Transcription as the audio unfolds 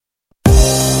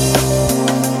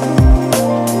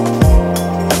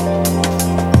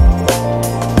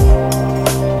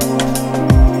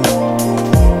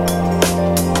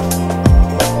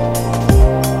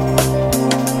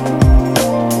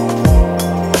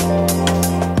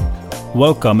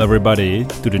Welcome everybody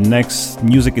to the next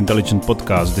Music Intelligent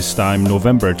podcast, this time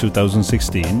November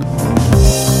 2016.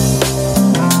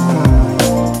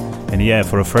 And yeah,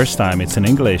 for the first time it's in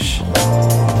English.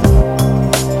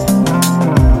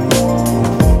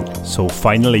 So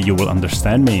finally you will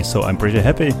understand me, so I'm pretty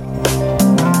happy.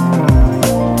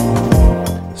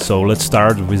 So let's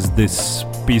start with this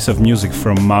piece of music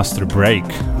from Master Break.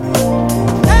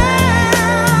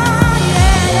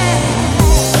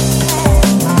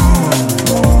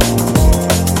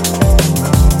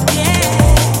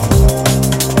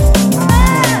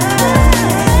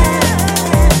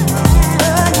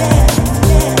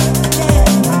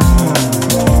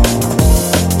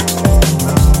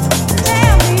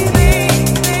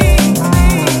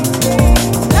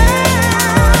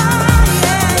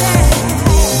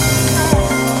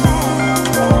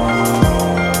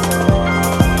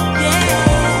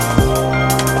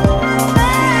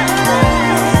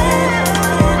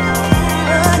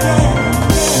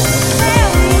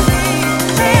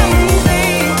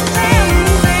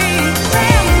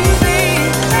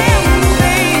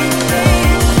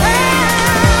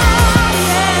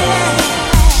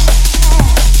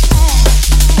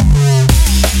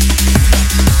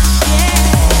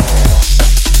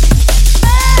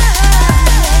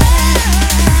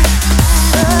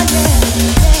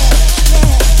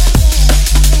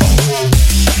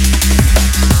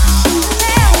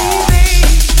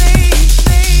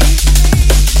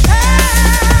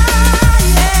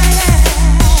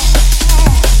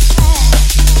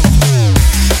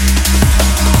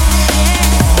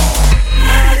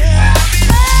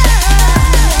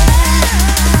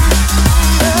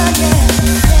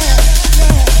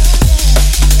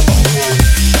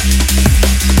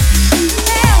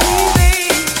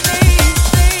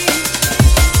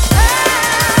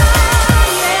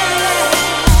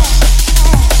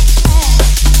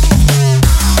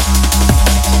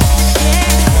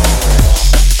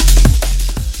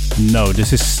 No,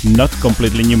 this is not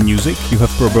completely new music. You have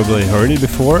probably heard it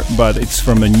before, but it's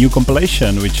from a new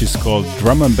compilation which is called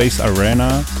Drum and Bass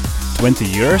Arena 20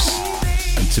 Years.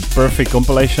 It's a perfect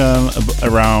compilation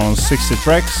around 60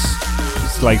 tracks.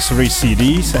 It's like 3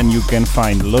 CDs and you can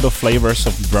find a lot of flavors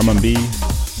of drum and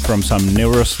bass, from some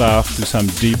neuro stuff to some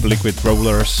deep liquid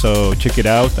rollers, so check it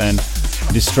out. And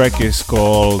this track is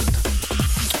called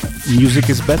Music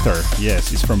is Better.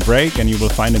 Yes, it's from Break and you will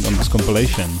find it on this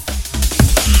compilation.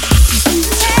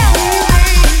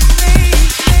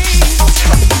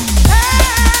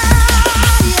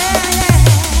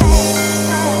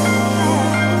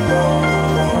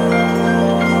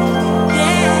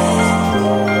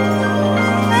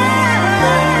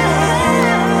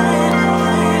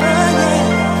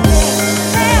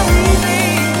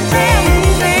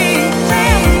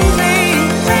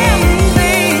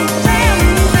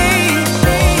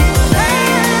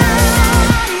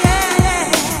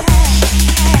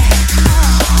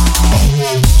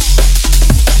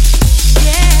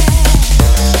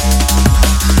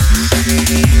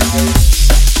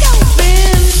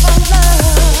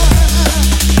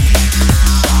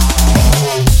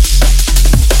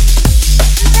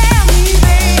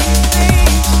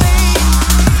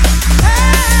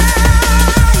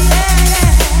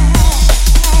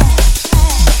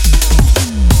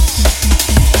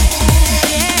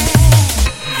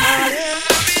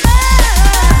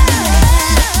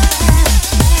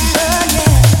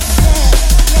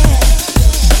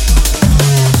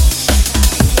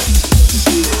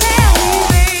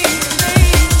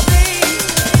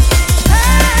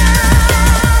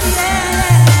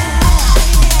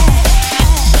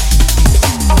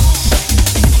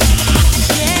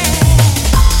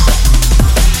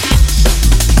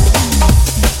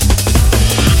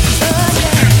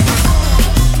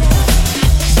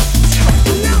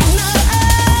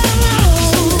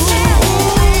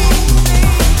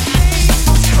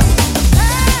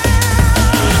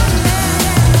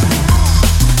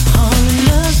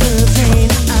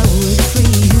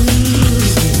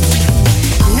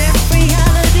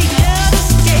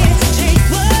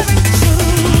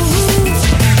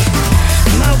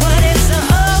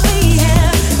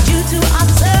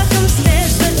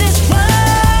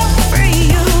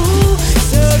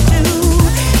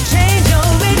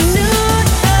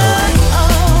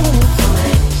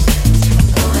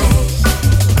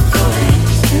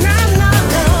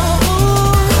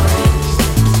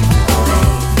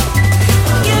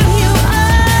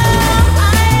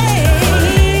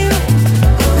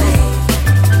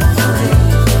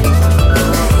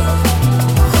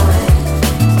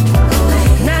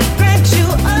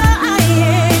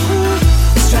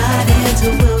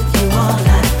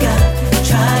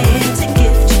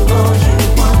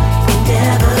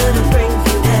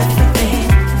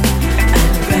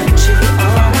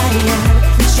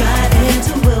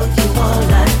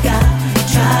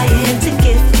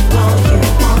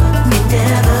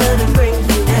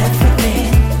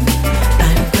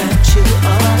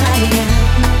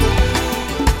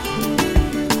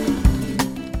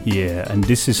 And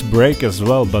this is Break as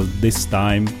well, but this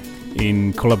time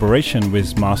in collaboration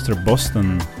with Master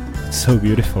Boston. It's so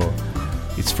beautiful.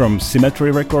 It's from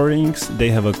Symmetry Recordings.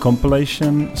 They have a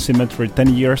compilation, Symmetry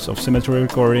 10 years of Symmetry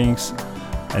Recordings,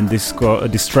 and this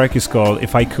track is called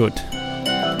If I Could.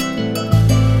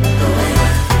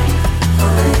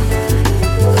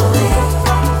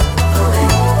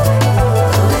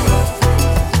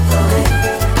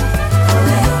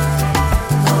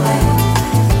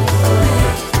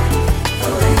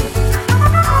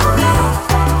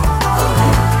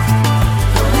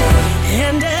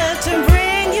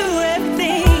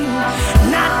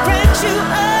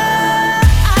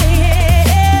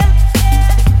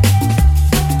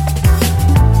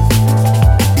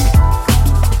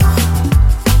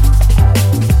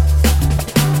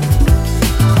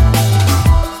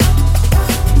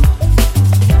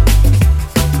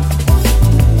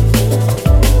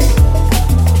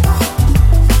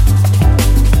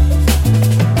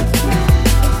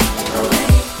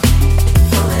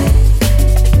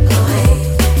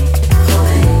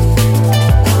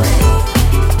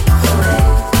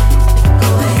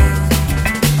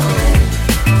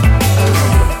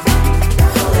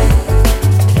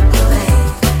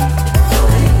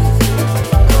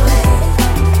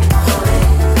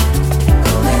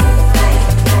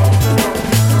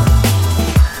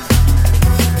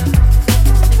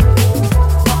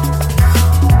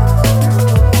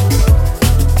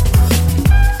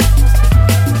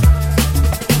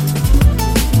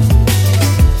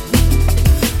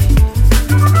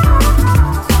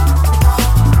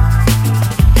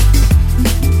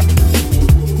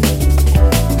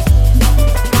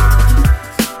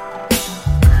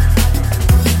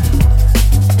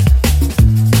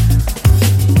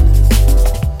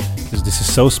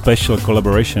 So special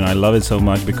collaboration. I love it so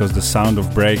much because the sound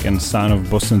of Break and sound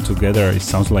of Boston together, it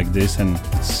sounds like this, and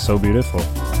it's so beautiful.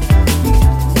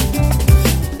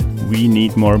 We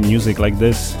need more music like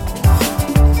this.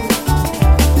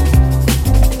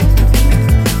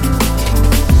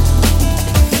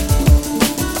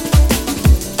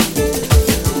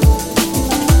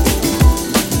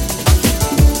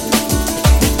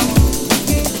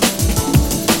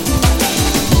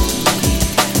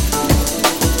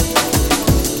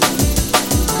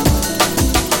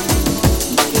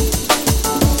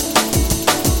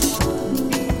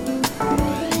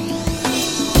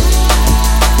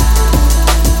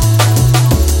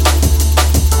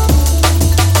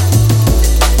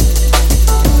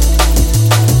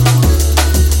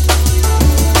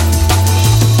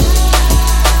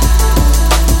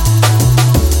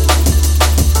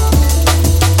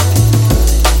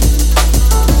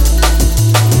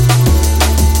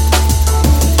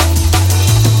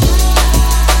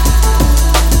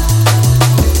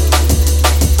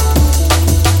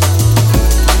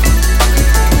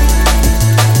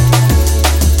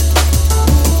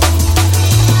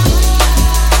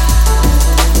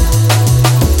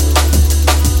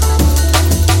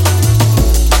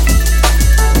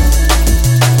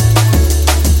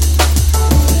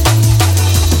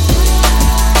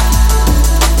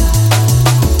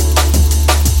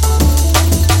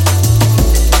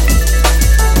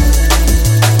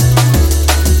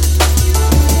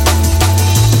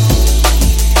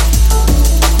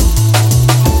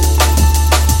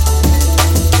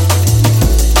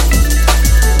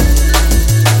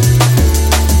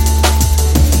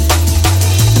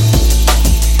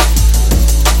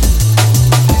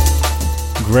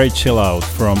 Great chill out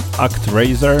from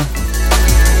Actraiser.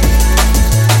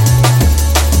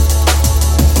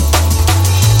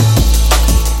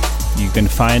 You can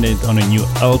find it on a new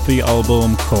LP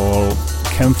album called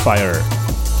Campfire.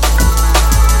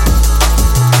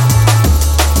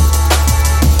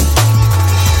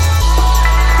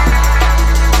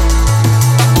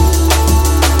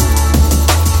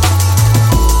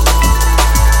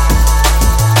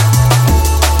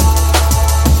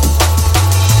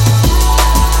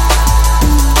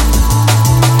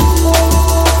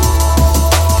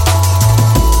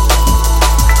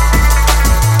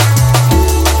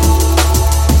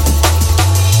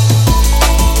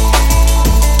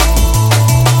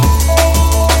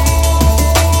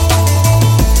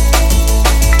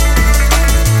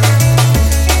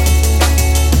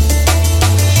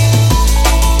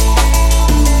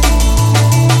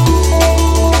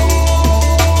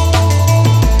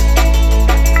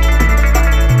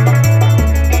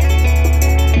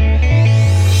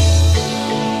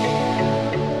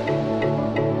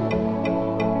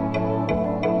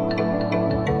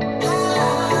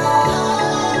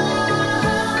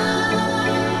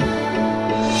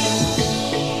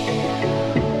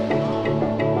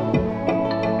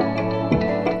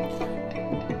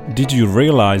 did you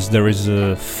realize there is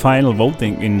a final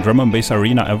voting in Drum and Bass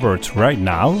Arena Awards right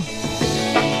now?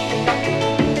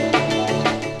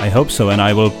 I hope so, and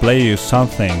I will play you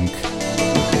something.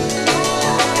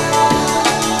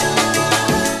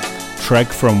 Track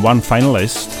from one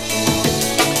finalist.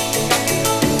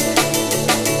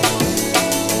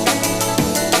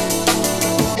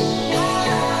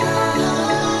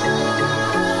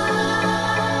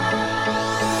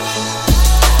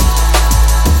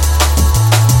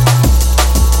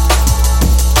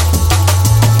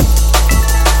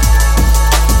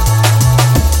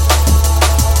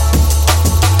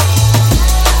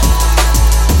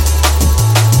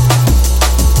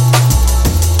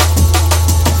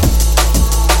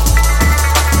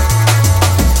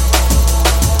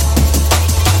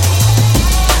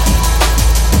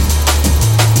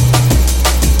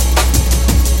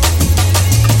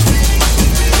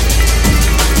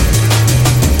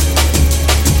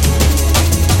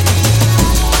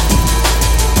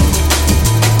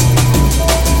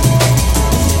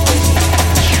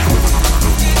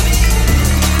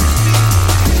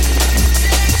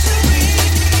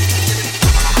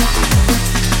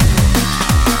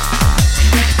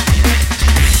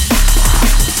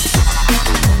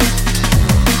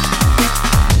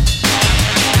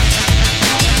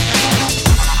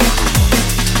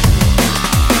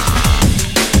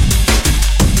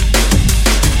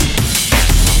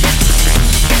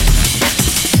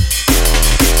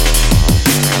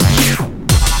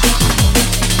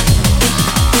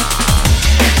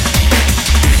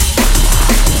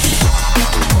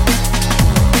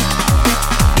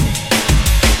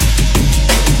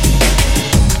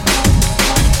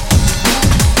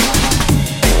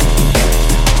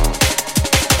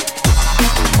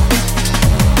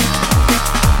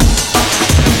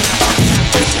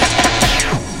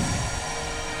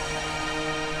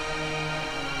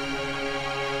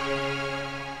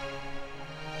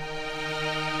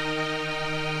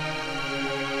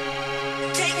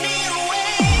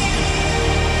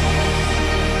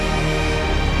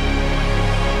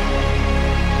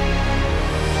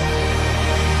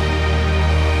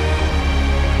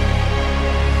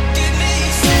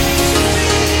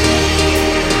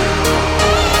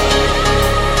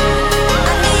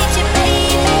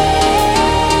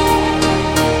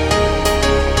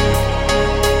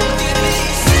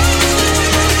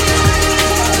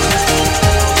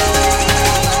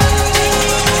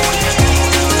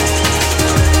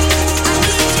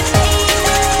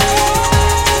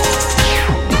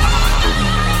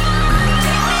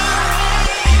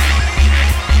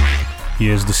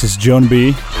 Yes, this is John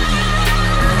B.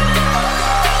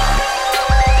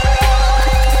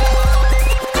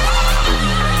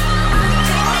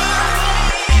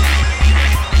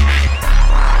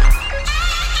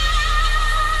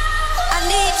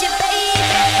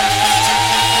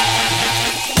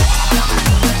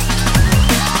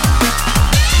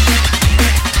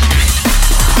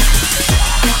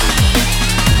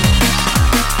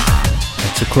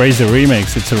 It's a crazy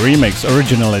remix. It's a remix.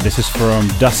 Originally, this is from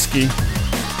Dusky.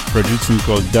 Producing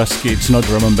called Dusky. It's not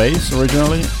drum and bass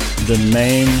originally. The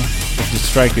name of this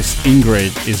track is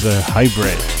Ingrid, is a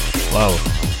hybrid. Wow.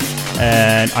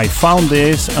 And I found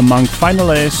this among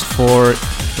finalists for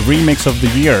Remix of the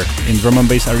Year in Drum and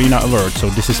Bass Arena Awards. So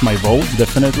this is my vote,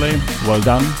 definitely. Well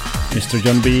done, Mr.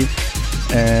 John B.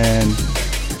 And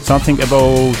something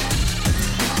about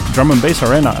Drum and Bass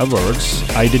Arena Awards.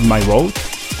 I did my vote,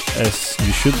 as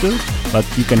you should do. But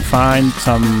you can find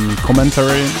some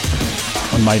commentary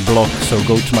on my blog, so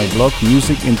go to my blog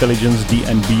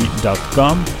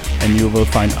musicintelligencednb.com and you will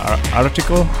find an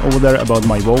article over there about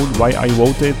my vote, why I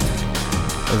voted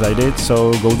as I did,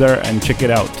 so go there and check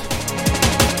it out.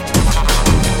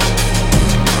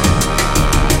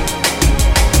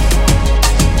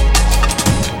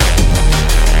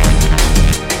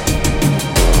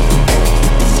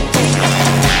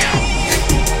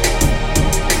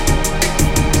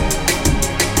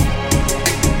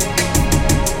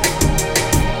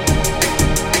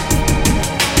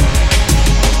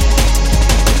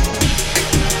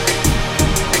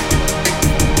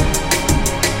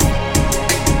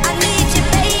 I need you,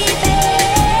 baby.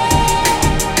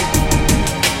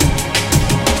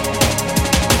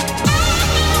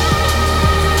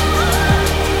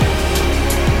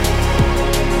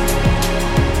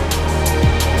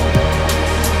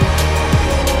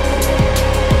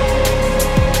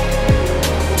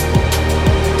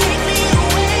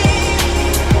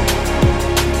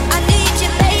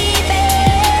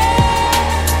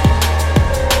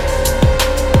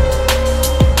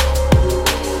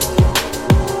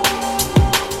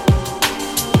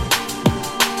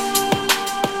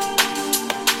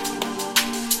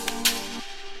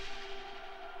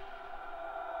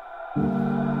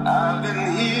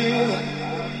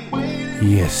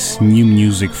 new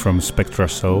music from Spectra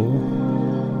Soul.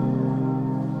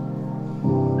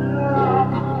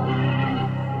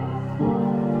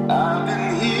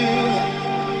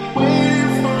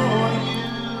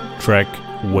 Track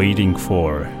Waiting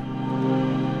For.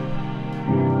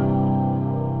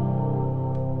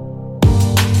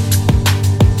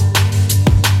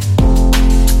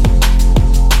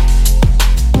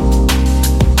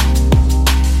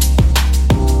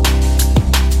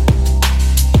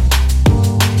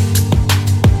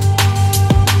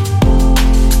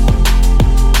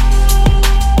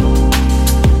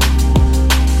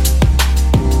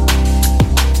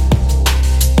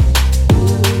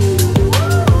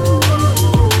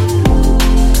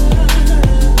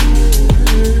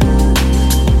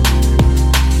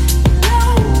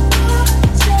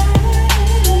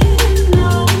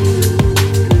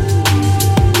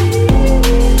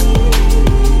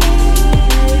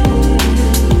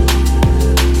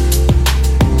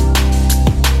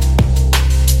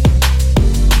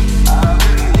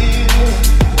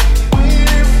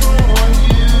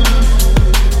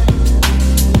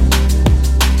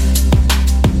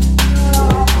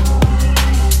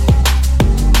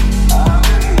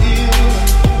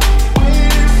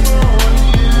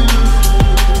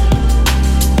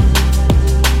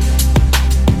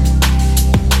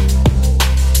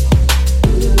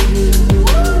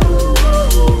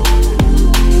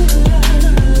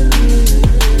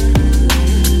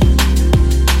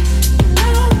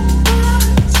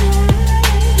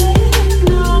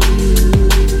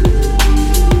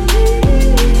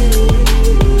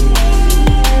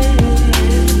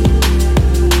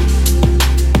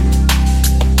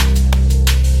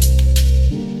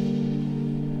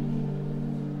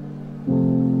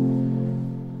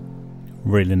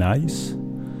 Really nice.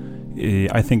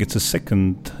 I think it's a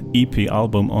second EP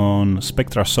album on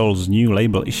Spectra Soul's new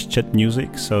label Ischet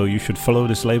Music, so you should follow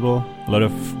this label. A lot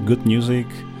of good music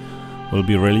will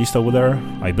be released over there,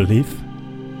 I believe.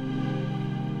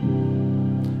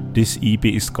 This EP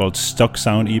is called Stock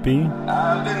Sound EP.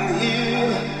 I've been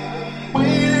here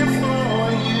waiting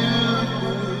for you.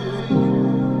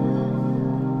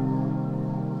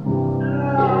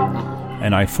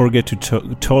 And I forget to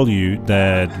tell you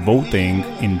that voting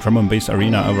in Drum and Bass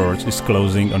Arena Awards is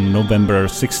closing on November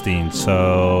 16th,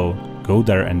 so go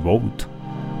there and vote.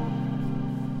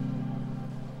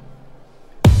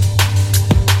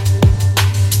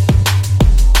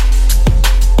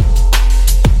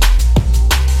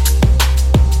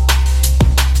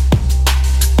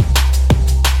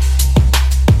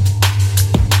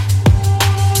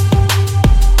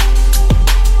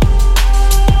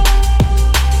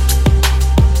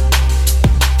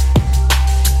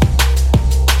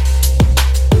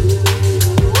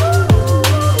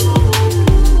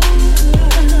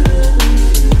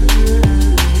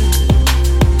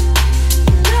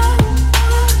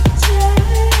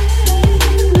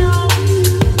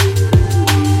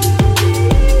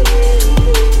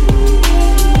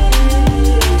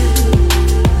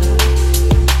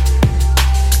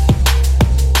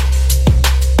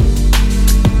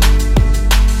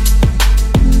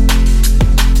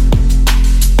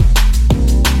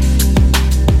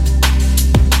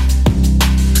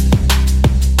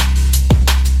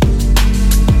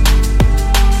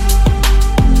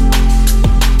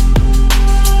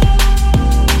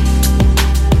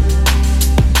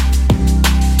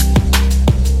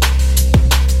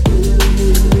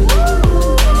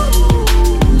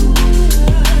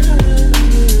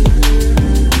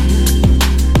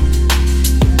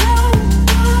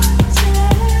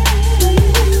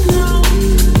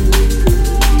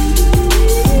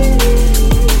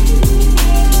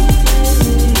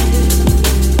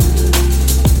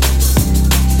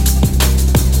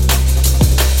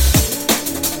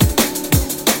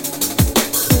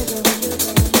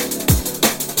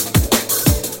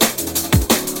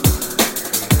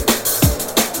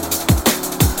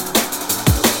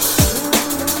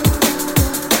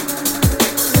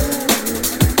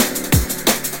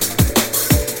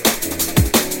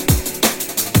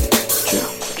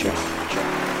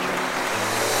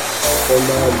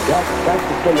 That's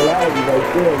the similarity right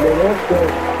there, man. Also,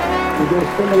 there's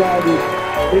similarities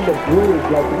in the grooves.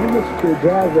 Like if you listen to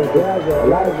jazz, a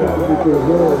lot of times you can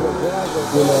hear,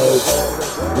 you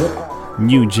know,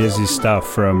 new jazzy stuff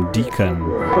from Deacon,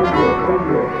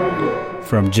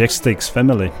 from Jackstick's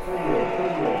family.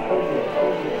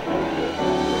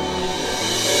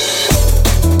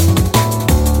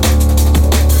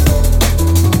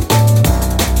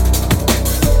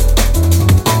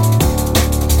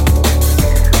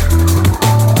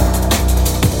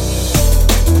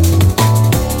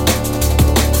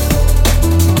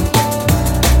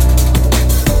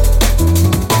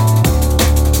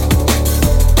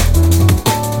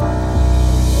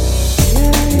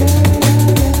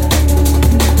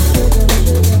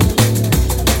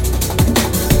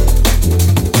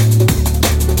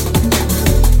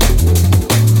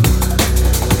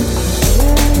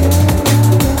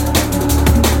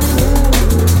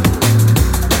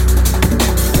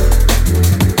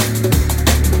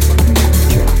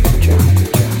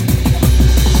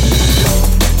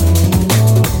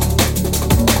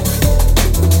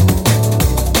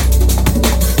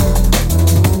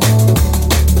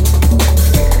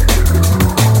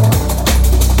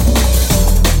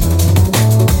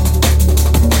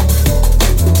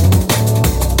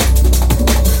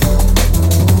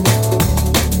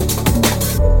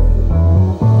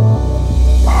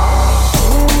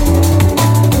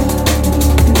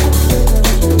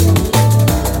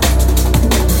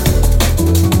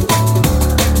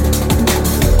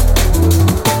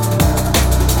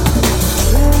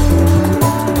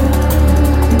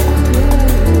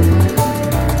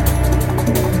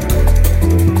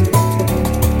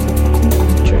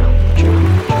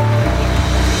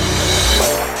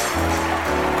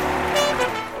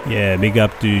 Big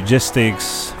up to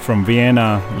Gestix from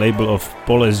Vienna, label of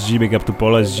Paul SG. Big up to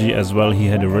Paul SG as well. He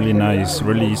had a really nice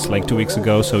release like 2 weeks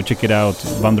ago, so check it out.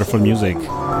 Wonderful music. In the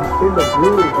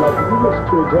groove, like you listen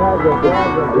to jazz, a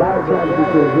lot of times you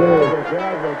can hear,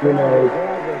 you know,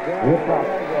 hip hop,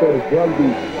 so drum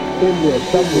beat in there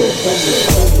somewhere.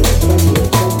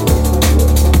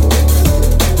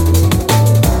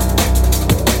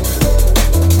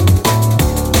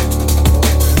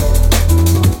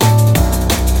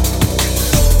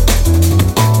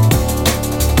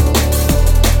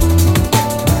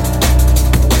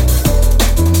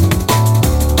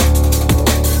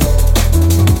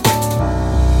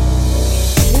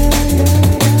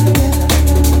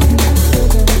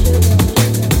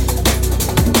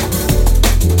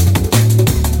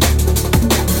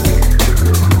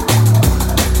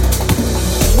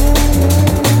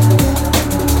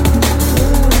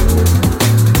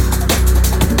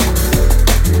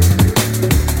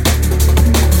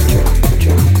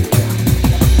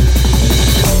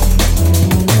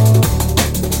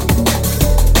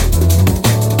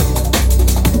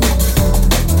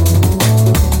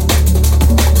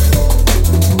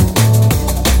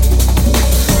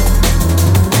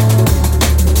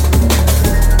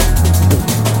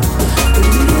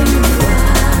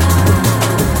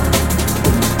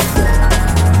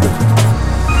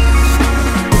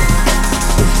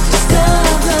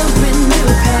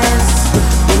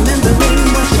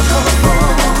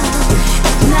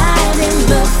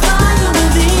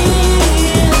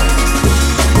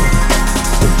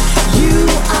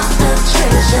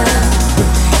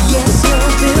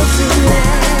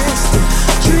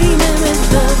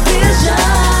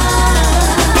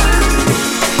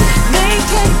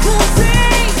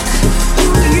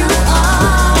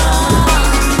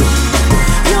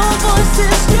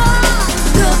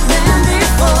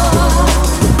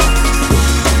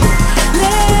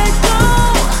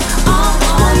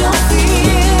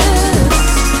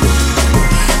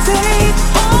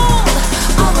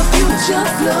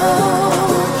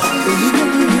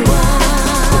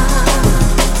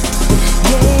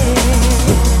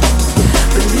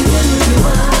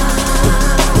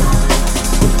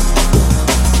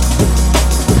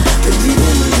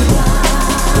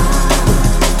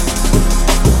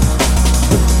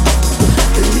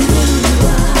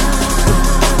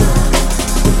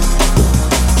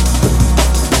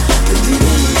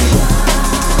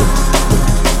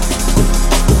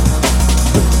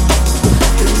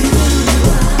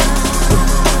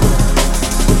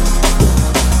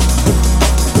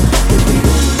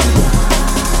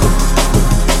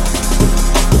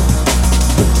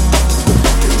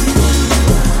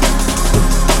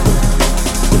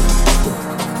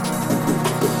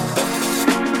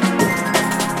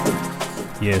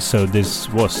 So this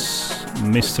was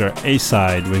Mr.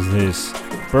 A-Side with his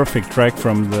perfect track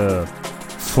from the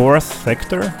fourth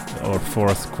sector or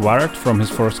fourth quart from his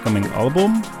forthcoming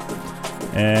album.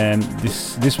 And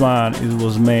this one, it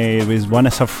was made with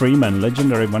Vanessa Freeman,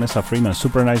 legendary Vanessa Freeman,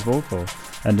 super nice vocal.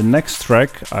 And the next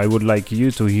track, I would like you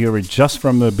to hear it just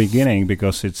from the beginning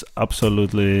because it's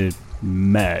absolutely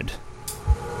mad.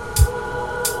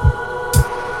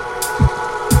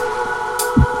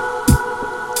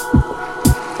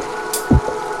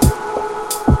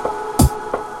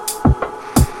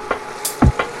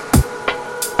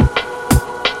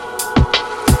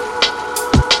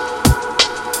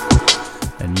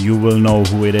 You will know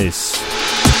who it is.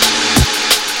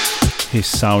 His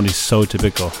sound is so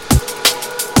typical.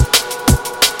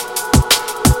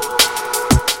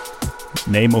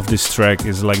 Name of this track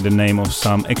is like the name of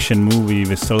some action movie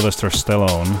with Sylvester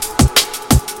Stallone,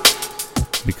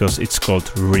 because it's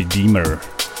called Redeemer.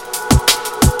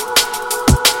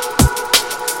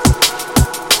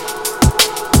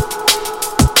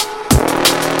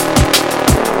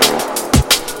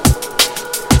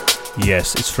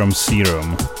 Yes, it's from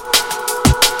Serum.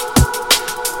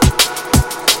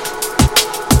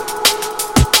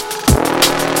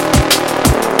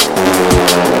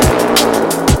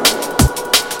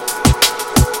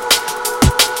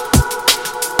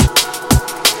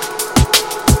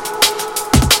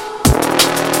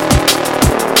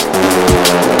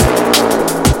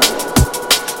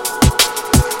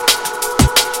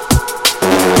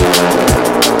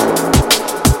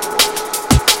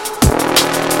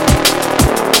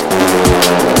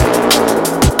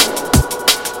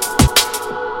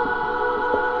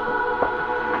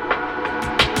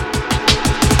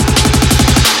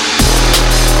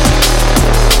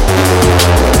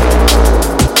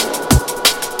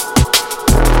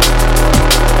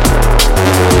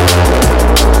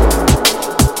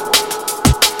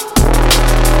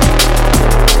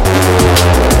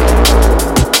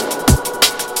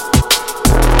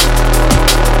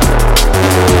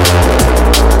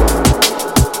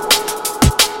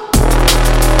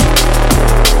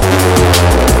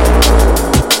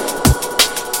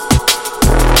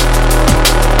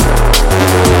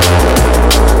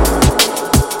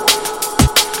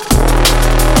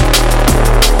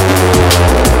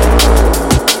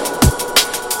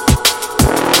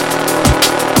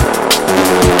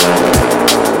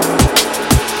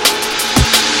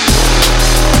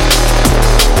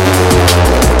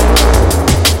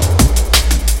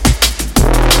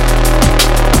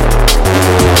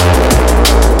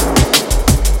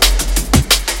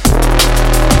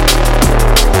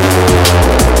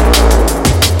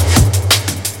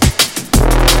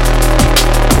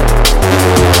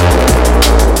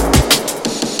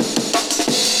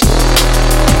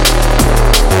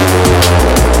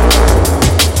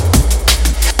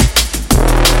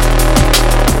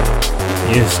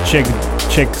 check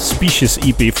Species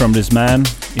EP from this man.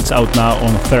 It's out now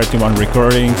on 31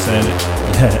 recordings, and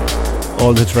yeah,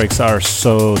 all the tracks are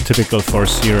so typical for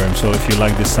Serum. So if you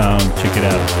like the sound, check it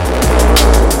out.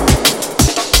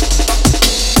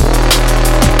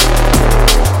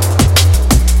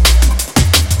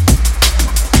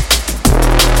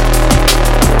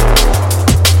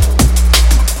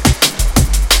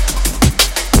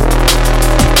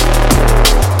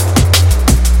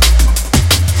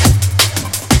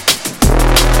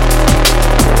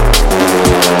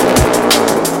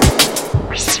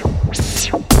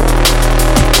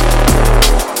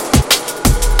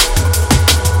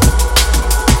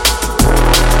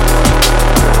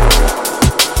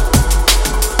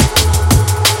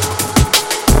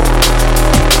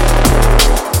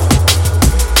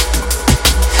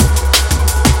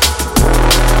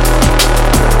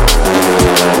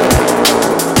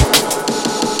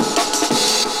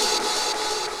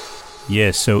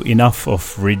 Yes, so enough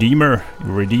of Redeemer,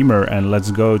 and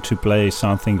let's go to play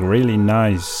something really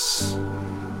nice.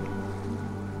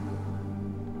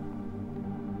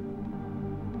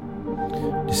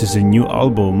 This is a new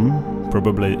album.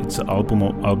 Probably it's album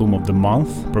of the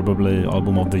month, probably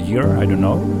album of the year, I don't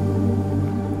know.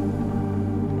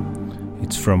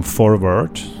 It's from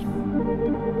Forward.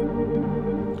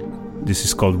 This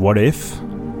is called What If.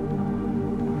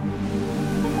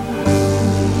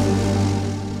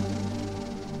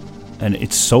 And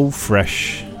it's so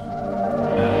fresh.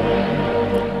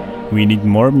 We need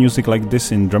more music like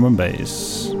this in drum and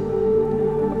bass.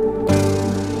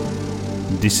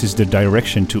 This is the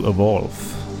direction to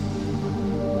evolve.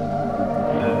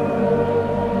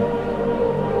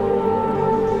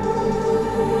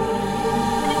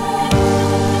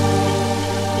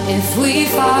 If we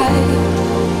fight,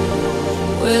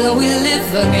 will we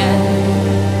live again?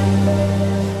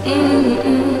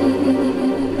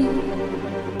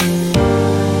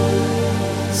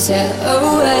 Sail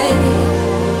away,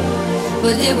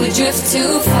 but did we drift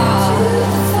too far?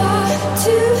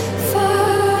 Too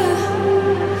far,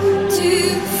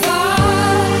 too far.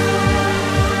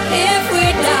 If we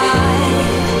die,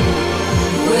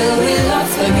 will we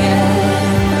love again?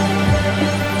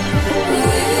 Will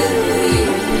we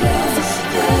love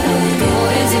again? Or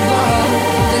is it borrowed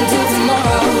until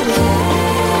tomorrow?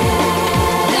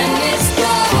 Then it's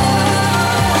gone.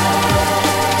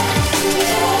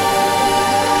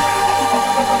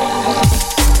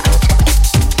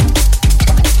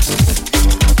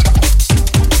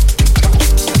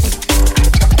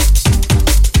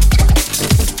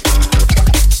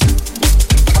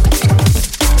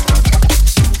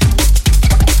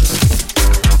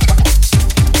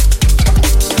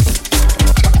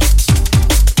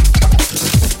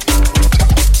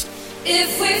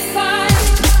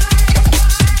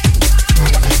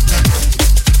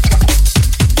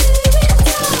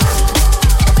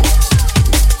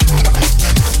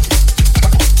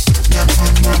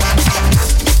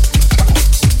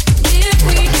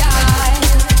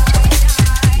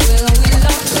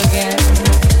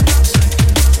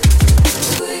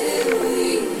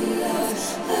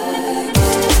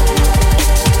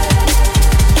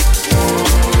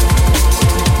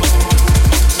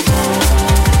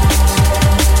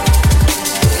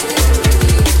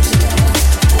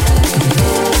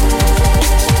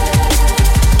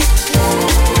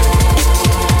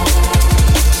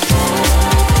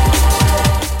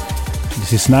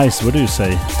 This is nice, what do you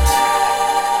say?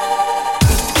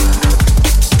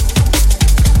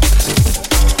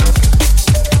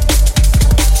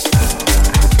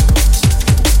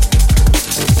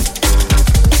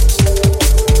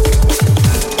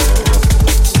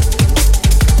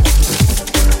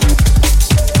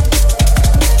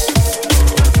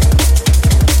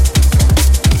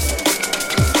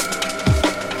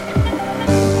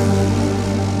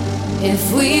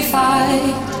 If we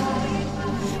fight,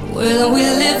 will we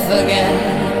live again?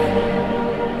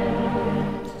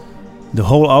 The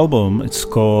whole album, it's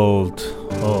called...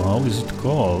 Oh, how is it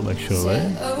called, actually?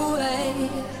 Away,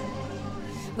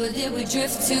 but did we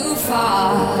drift too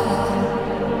far?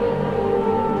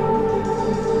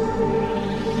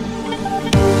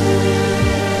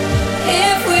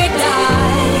 If we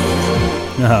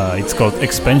die, It's called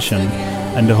Expansion.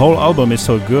 And the whole album is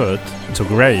so good, so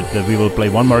great, that we will play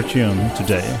one more tune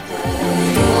today.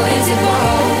 or is it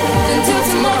borrowed until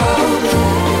tomorrow?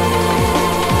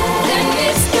 Then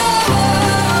it's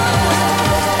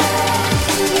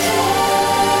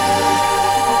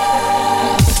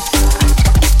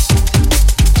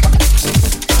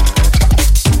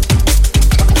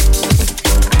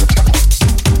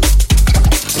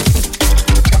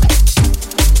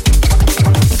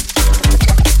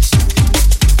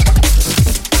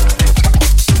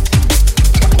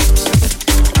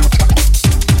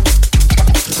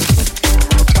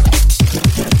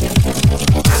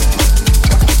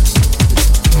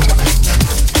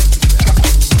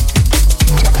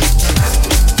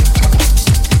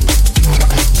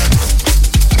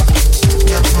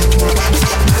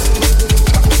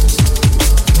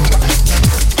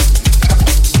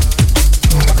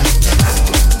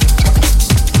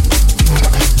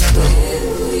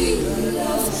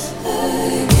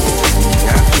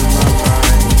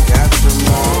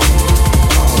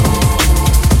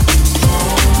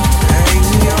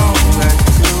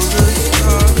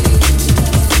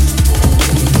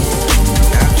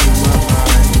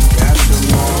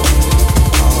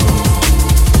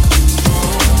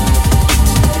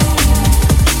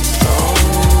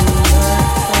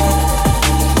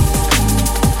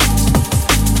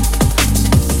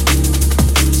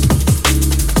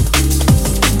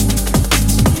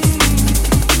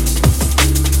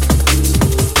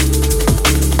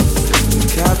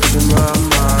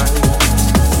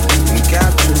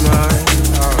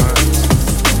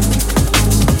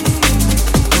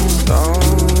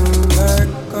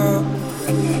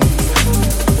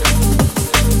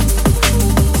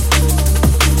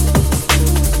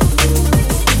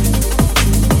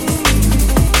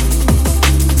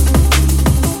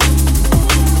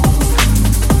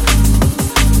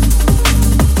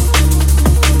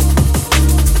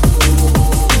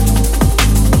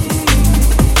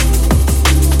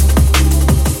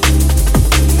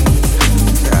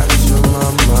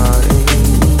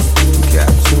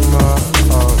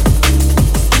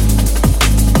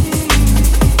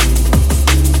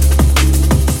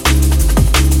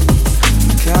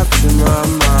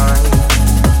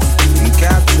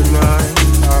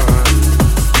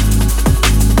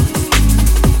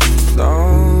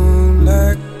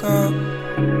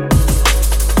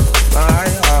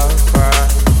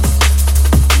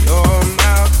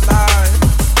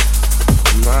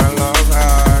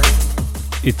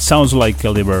It sounds like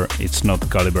Calibre, it's not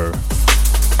Calibre.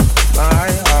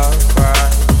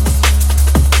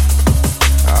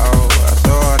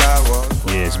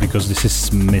 Yes, because this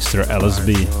is Mr.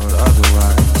 LSB.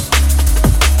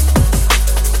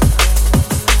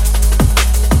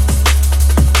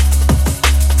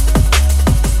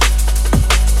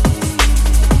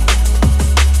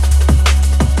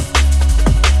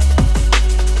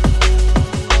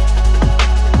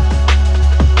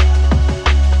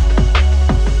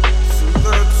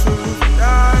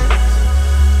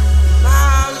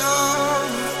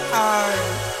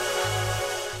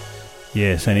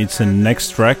 Yes, and it's the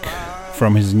next track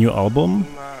from his new album.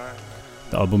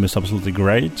 The album is absolutely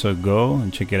great, so go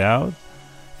and check it out.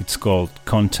 It's called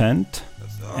Content,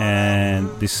 and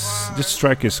this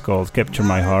track is called Capture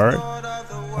My Heart.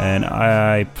 And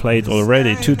I played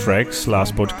already 2 tracks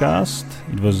last podcast.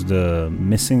 It was the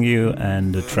Missing You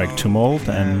and the track Tumult,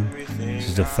 and this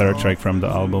is the 3rd track from the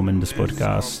album in this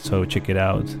podcast, so check it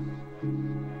out.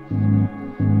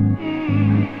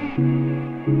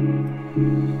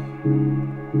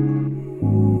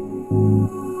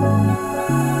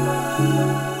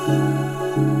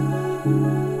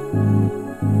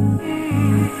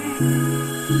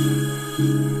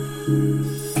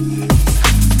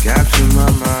 Capture my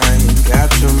mind,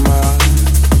 capture my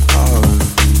heart.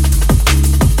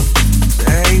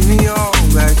 Take me all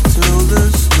back to the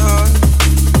start.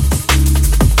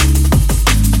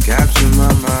 Capture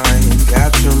my mind,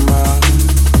 capture my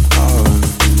heart.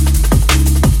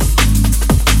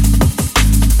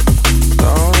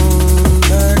 Don't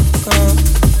let go.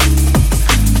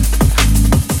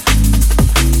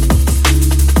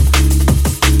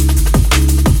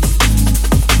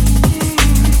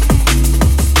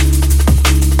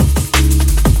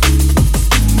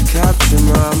 Capture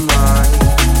my mind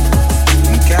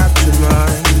and capture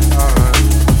my heart.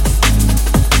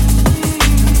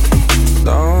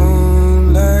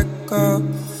 Don't let go.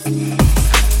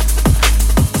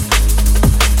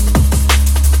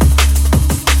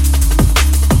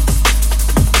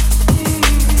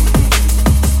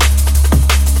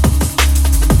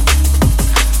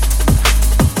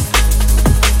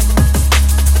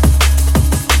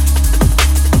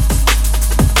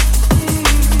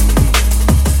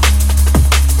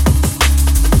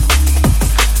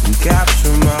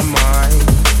 Capture my mind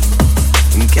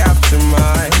and capture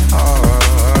my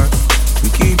heart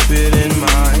and keep it in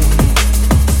mind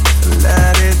and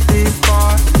let it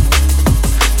depart.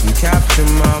 And capture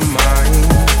my mind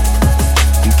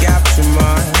and capture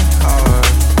my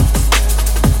heart.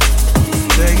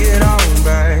 Take it on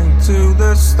back to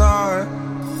the start.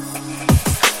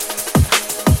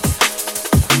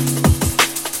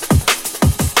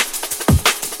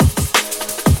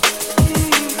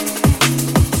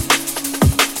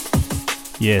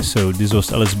 Yeah, so this was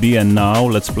LSB, and now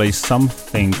let's play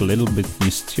something a little bit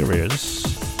mysterious.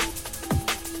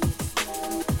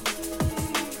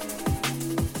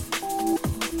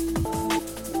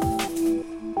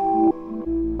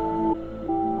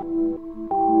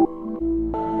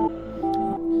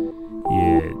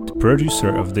 Yeah, the producer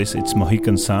of this, it's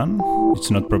Mohican Sun. It's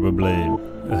not probably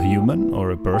a human or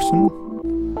a person.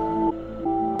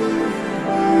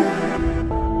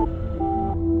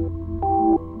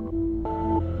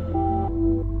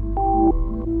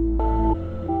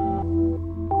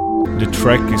 The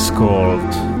track is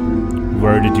called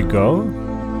Where Did You Go?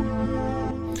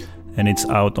 And it's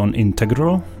out on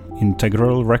Integral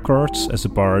Records as a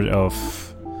part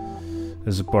of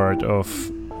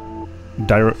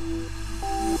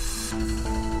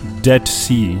Dead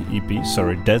Sea EP.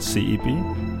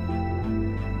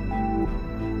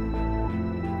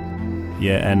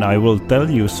 Yeah, and I will tell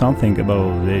you something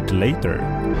about it later.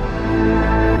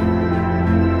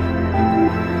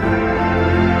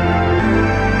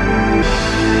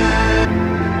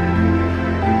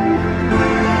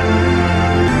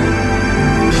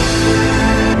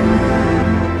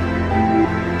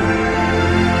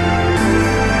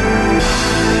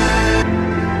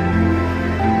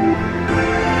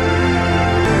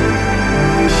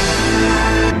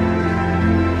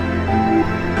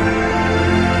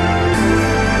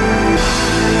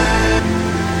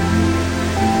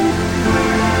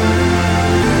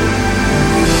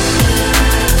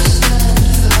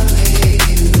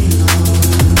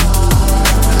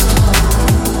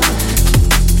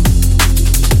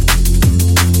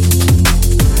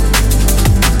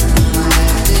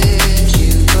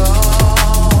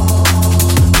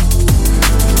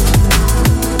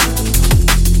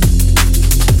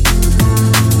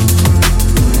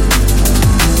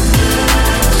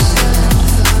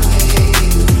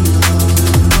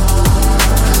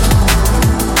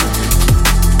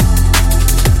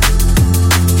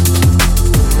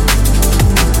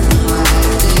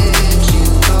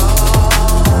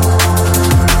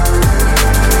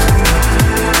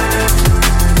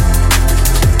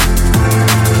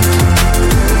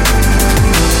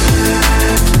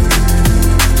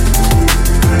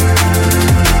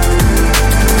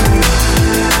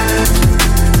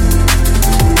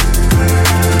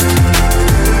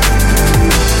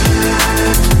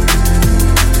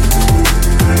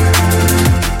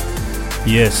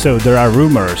 Yes, so there are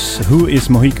rumors. Who is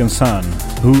Mohican Sun?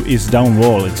 Who is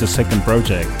Downwall? It's a second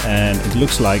project, and it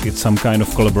looks like it's some kind of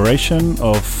collaboration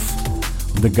of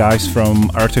the guys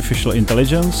from Artificial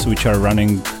Intelligence, which are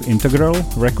running Integral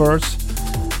Records.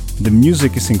 The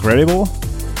music is incredible.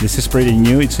 This is pretty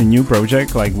new. It's a new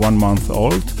project, like 1 month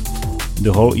old.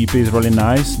 The whole EP is really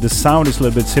nice. The sound is a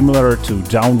little bit similar to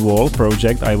Downwall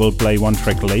project. I will play one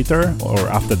track later or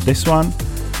after this one.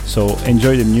 So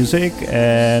enjoy the music,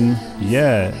 and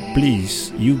yeah,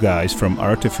 please, you guys from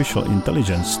Artificial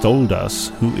Intelligence told us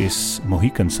who is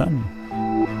Mohican Sun.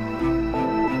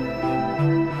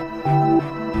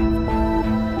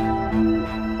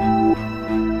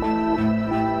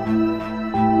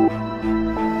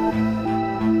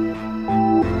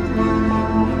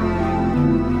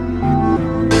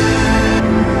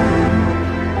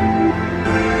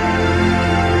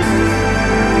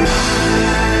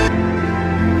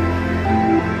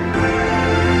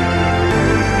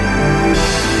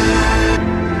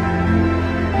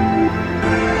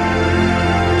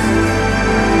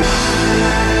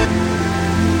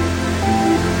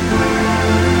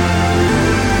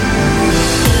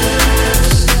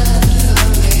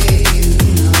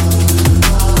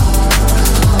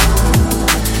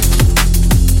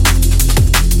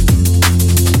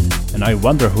 I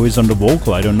wonder who is on the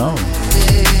vocal, I don't know.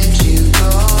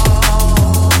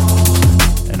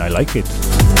 And I like it.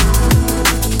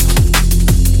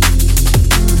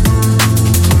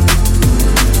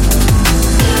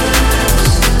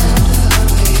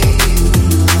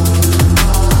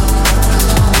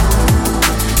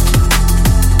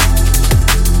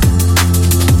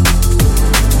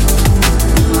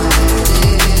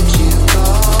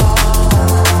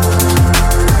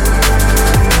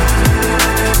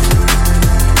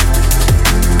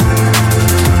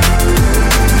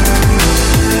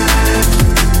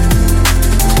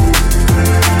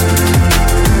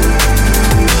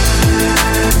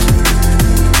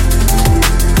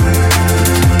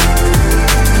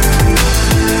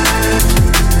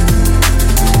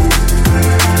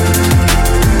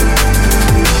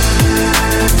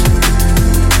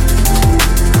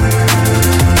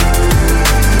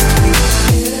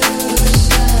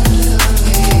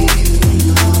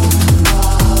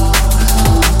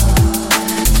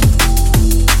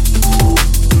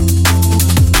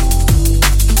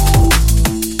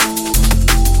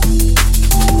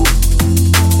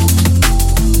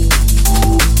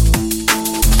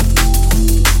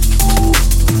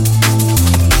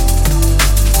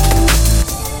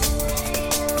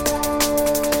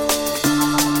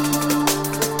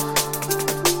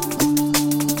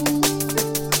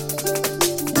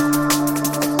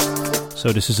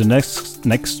 So this is the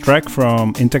next track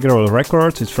from Integral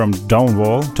Records. It's from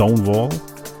Downwall,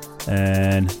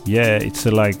 and yeah, it's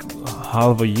a like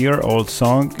half a year old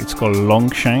song. It's called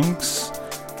Longshanks.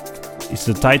 It's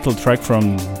the title track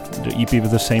from the EP with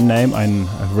the same name, and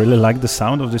I really like the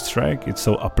sound of this track. It's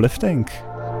so uplifting.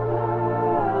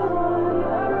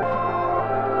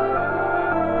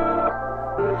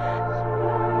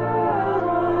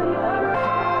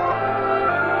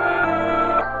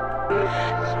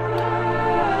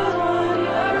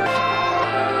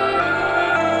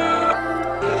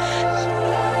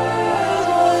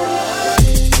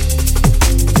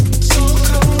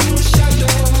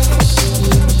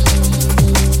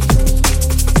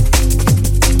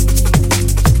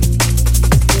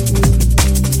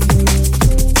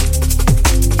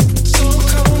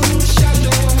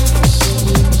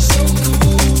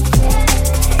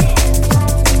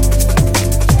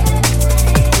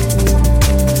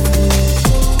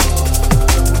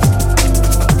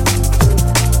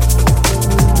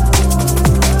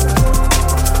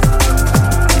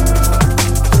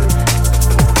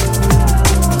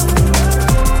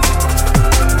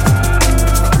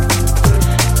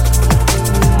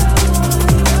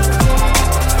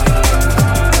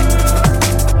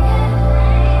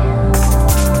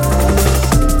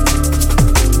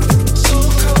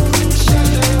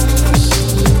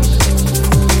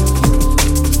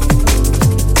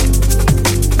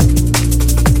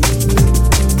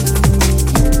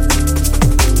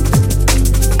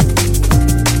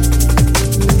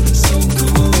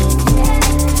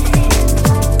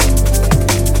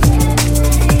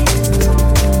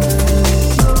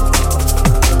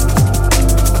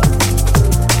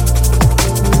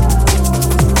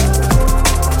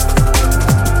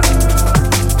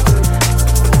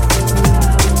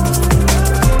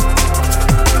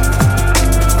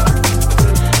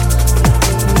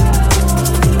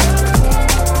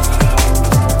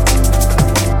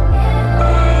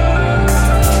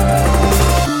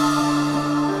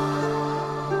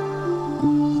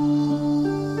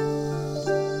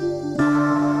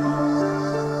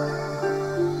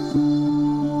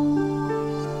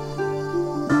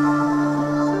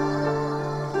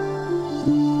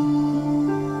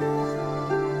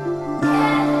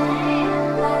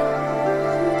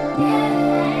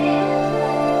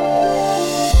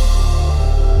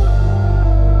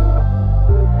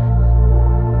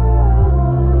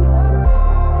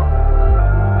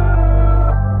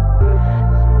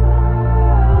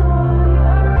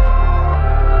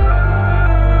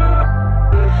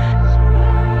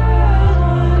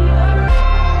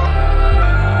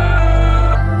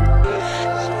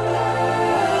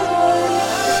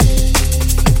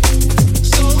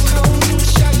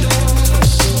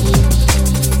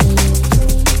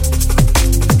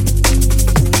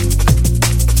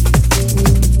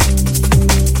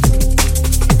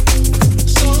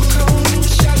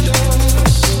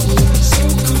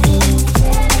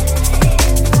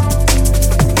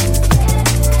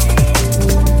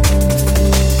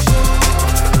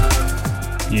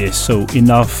 So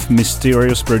enough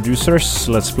mysterious producers.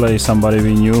 Let's play somebody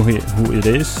we knew who it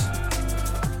is.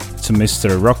 It's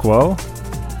Mr. Rockwell.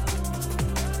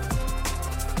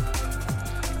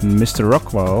 And Mr.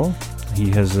 Rockwell, he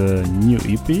has a new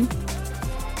EP.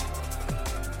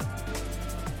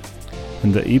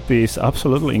 And the EP is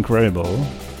absolutely incredible.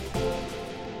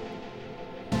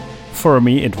 For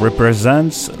me, it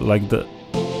represents like the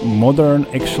modern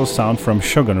actual sound from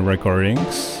Shogun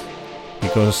recordings.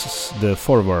 Because the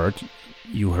forward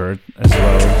you heard as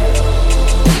well,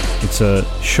 it's a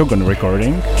Shogun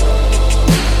recording.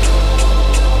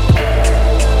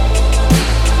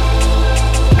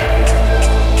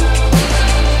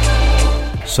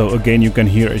 So again, you can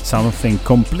hear it's something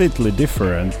completely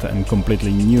different and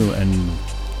completely new and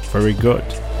very good.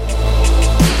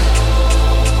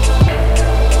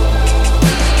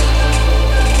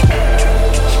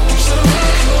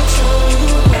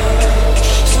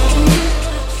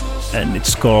 And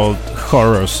it's called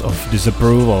Horrors of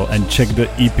Disapproval, and check the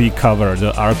EP cover,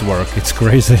 the artwork, it's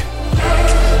crazy.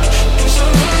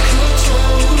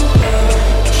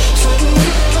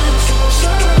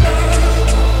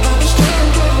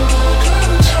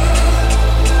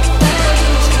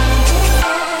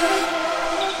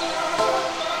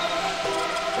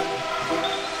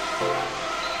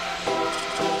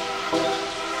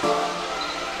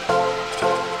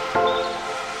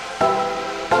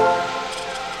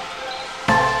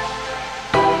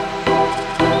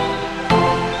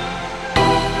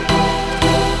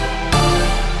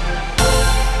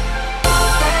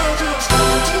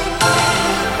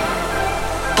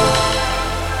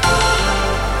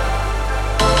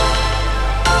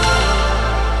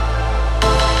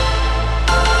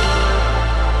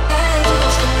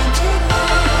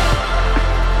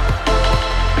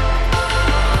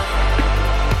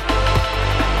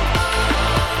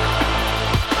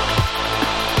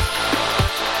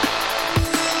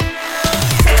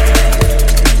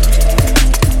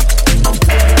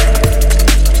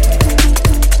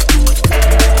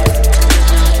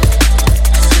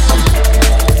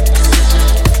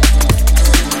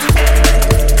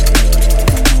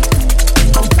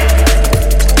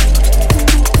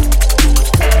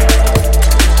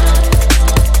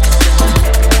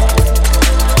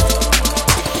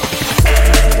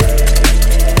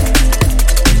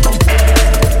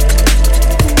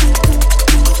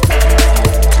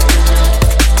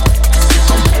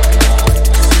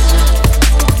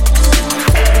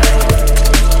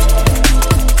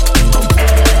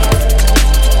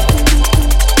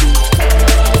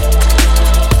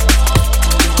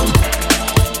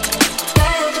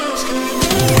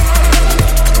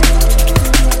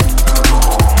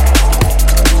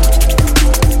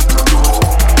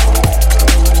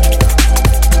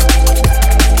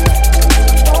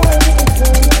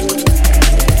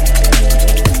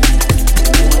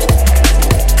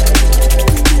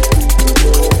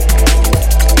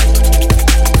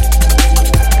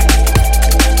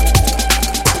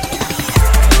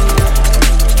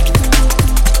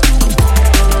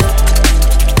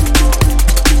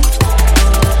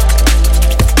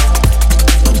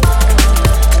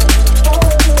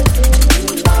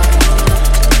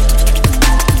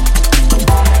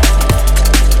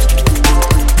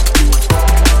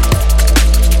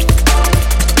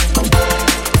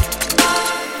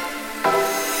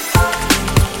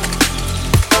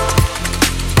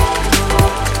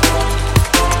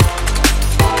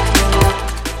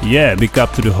 Yeah, big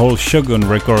up to the whole Shogun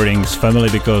Recordings family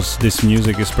because this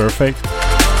music is perfect.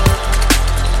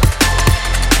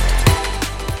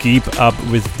 Keep up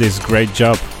with this great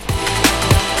job.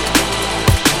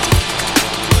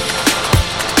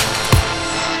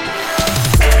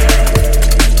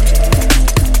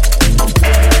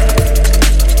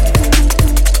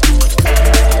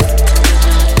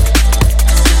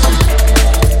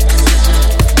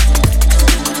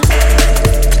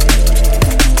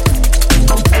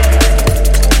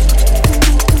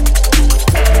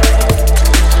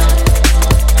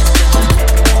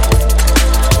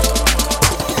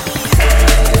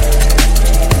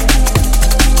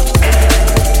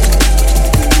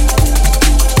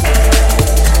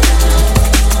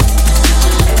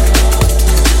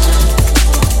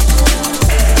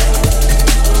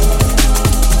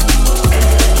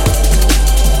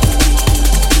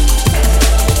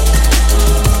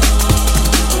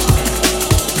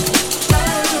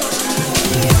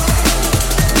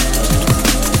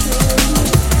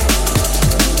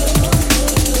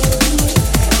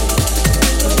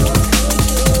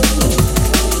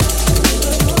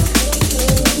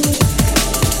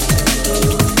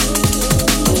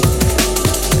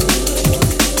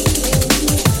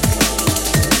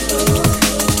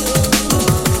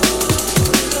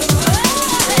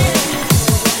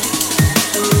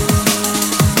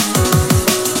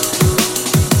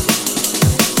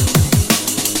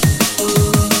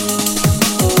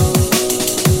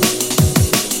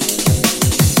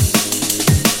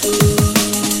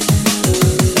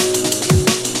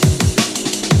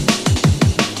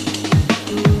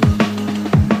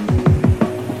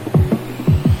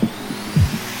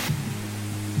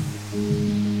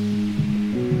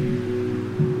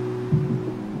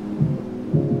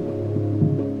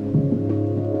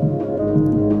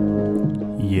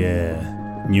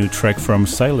 new track from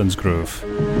Silence Groove.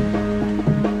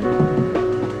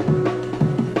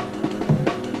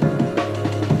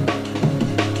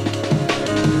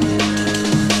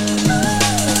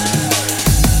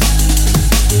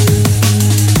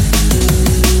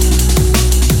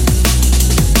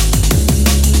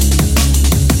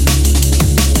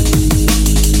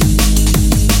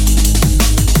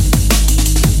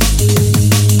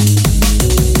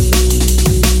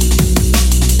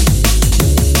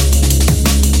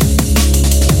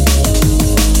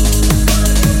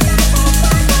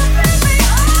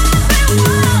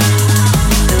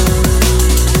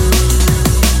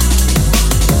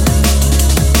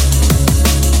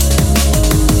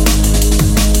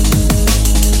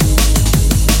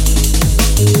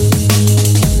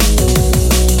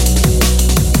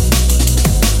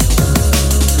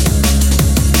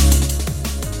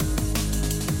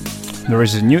 There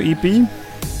is a new EP.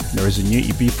 There is a new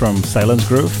EP from Silence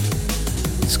Groove.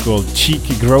 It's called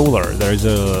Cheeky Growler. There is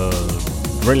a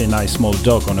really nice small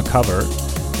dog on a cover,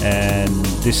 and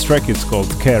this track is called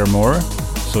Care More.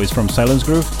 So it's from Silence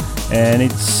Groove,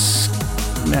 and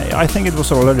I think it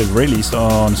was already released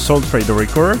on Soul Trader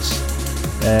Records.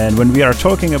 And when we are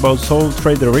talking about Soul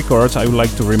Trader Records, I would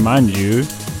like to remind you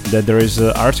that there is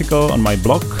an article on my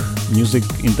blog,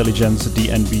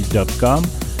 musicintelligencednb.com,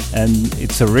 and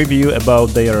it's a review about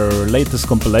their latest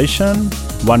compilation,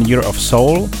 1 Year of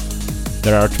Soul.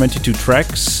 There are 22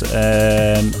 tracks,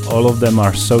 and all of them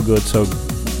are so good, so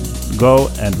go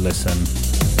and listen.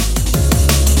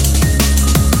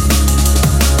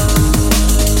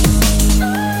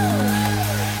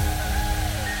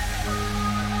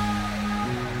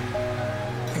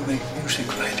 You make music,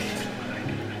 Riley.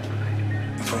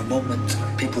 And for a moment,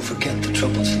 people forget the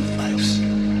troubles in their lives.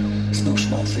 It's no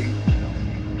small thing.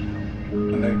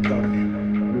 I'm very proud of you.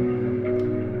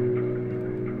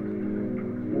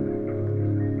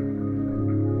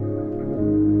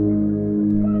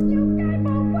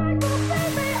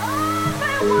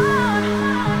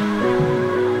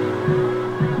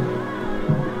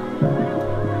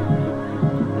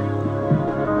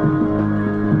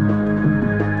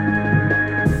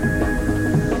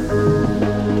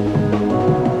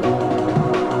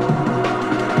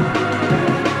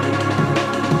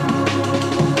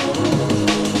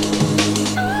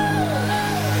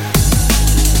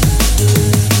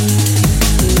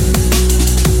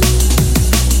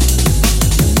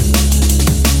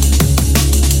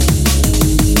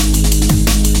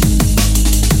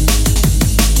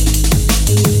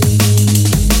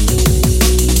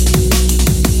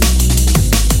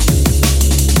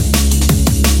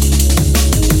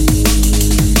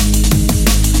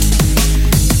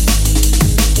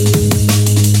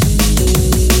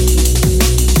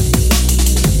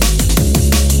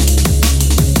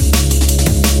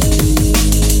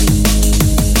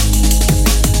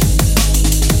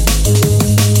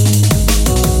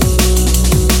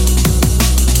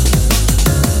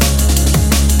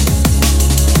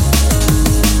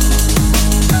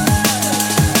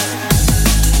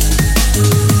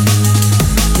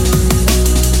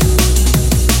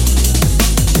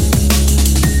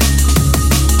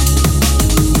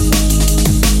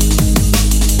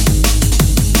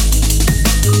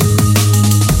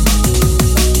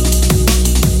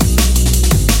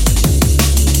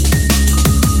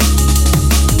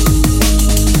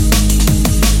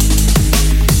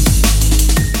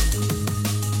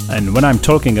 When I'm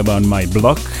talking about my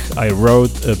blog, I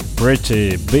wrote a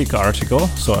pretty big article,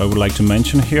 so I would like to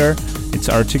mention here. It's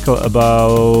an article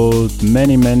about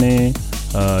many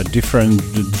different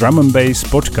drum and bass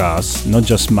podcasts, not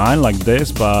just mine like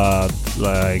this, but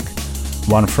like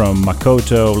one from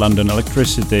Makoto, London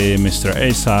Electricity, Mr.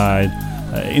 A-Side,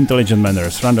 Intelligent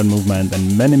Manners, Random Movement,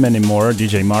 and many more,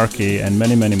 DJ Marky, and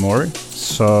many more.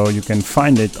 So you can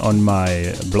find it on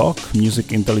my blog,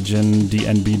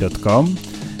 musicintelligencednb.com.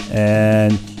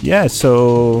 And yeah,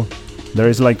 so there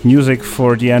is like music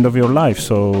for the end of your life,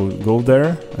 so go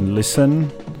there and listen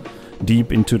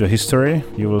deep into the history.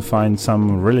 You will find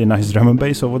some really nice drum and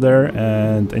bass over there,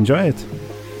 and enjoy it.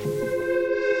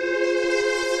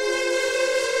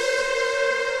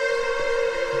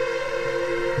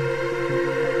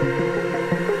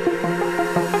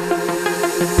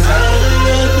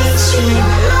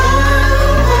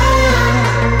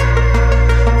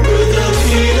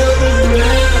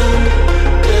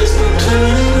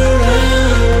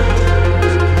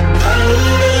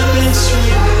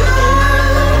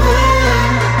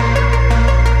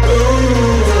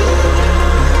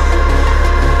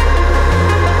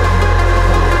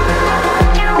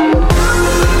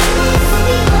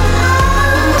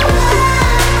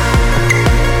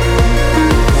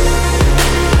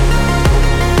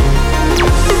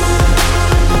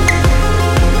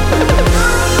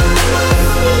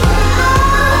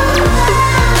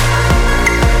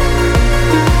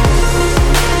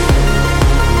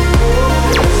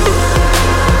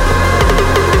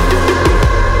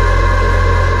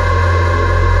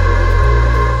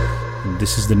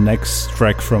 This is the next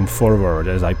track from Forward,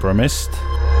 as I promised.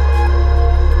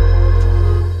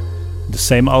 The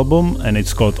same album, and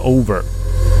it's called Over.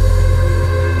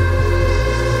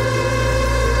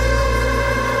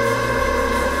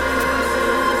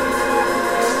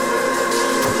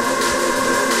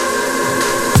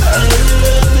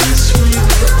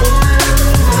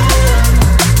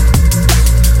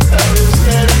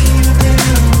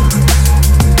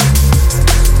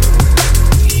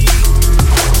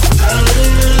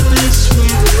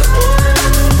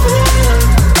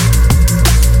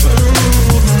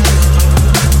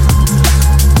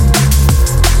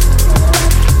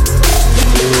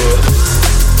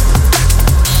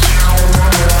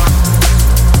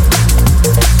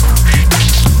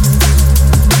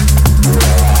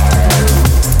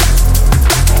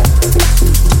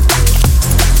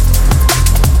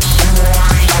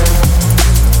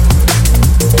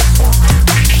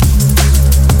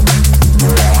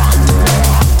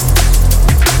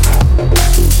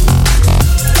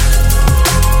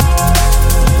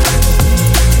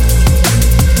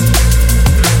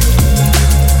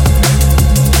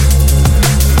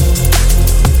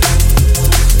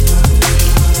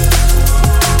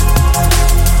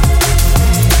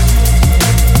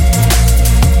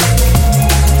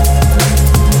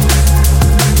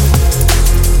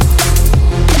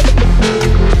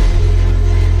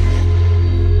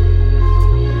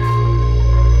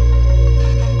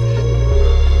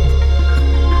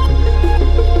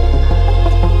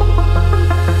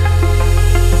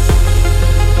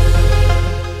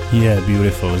 Yeah,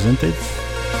 beautiful, isn't it?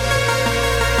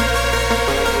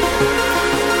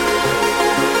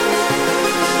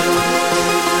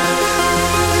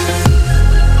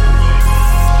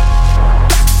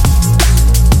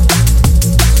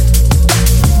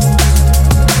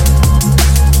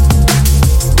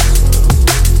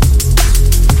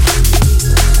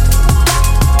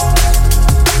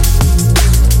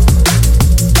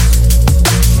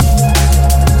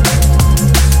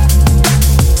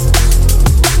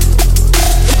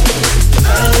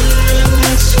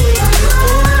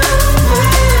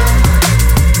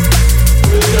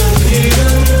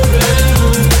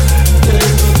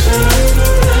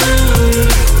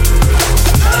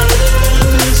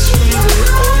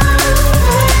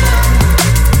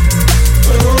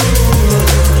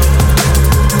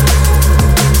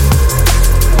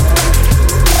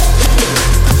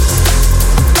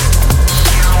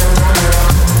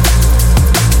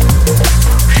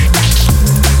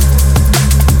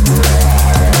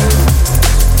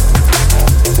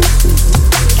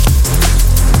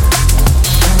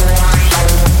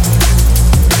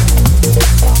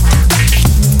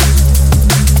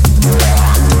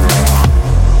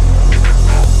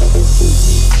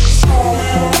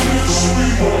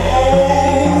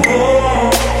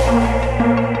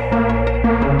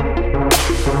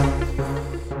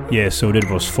 So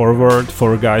that was Forward,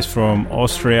 4 guys from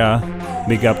Austria.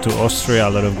 Big up to Austria,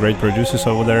 a lot of great producers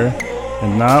over there.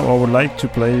 And now I would like to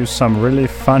play you some really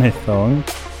funny song.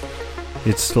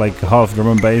 It's like half drum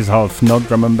and bass, half not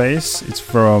drum and bass. It's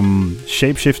from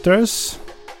Shapeshifters.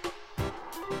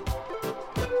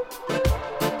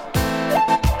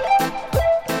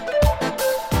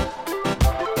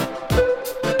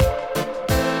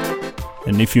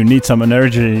 And if you need some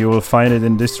energy, you will find it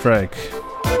in this track.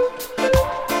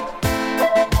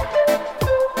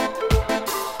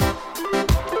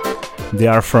 They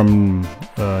are from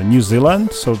New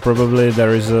Zealand, so probably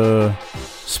there is a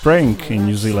spring in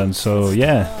New Zealand, so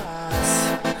yeah.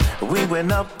 We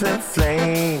went up in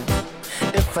flames.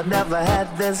 If I never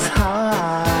had this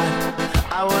heart,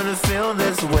 I wouldn't feel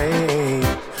this way.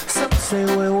 Some say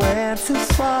we went too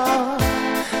far.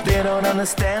 They don't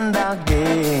understand our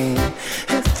game.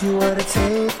 If you were to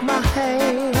take my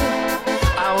hand,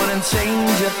 I wouldn't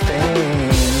change a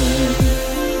thing.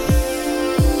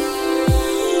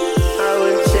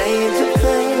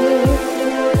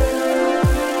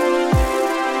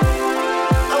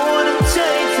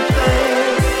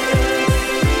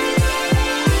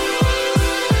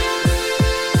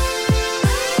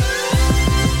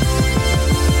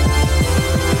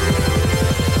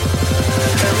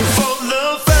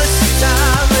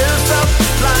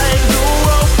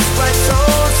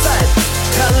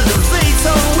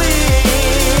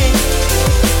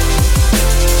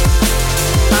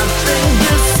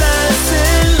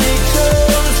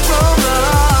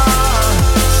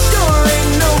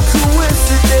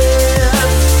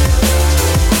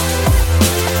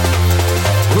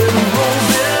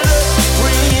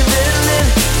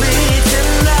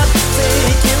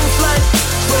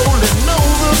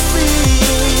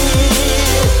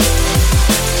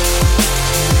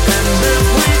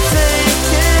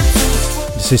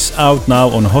 This is out now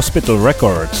on Hospital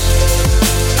Records.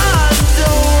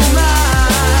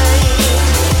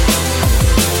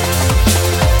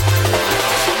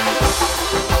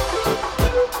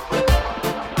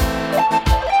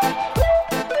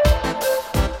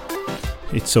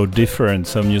 It's so different,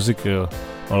 so musical,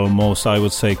 almost I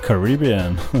would say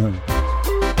Caribbean.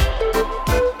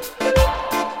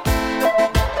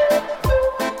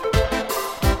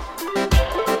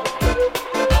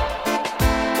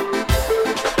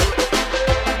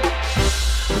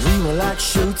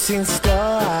 Shooting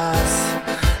stars,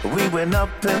 we went up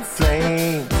in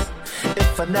flames.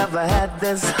 If I never had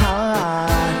this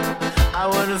heart, I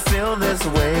wouldn't feel this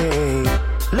way.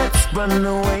 Let's run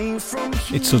away from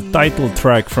here. It's a title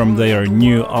track from their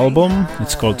new album.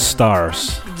 It's called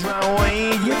Stars. Dry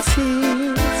away your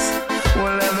tears.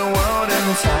 We'll let the world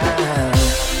in time.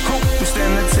 Hope we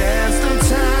stand the test of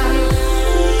time.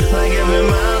 Like every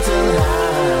mountain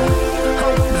high.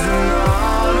 Hope is in the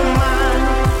heart of mine.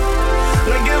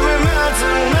 Like every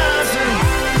mountain,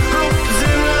 hope is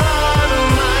in the heart of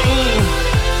mine.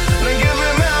 Like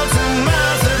every mountain.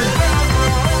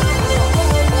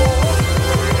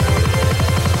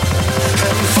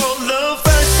 And for the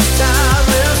first time,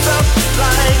 it felt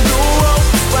like the world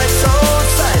right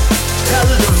outside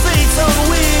elevates on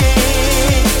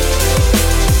wings.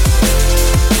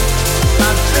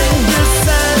 I think this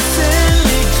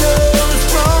certainly goes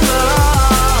from the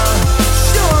heart.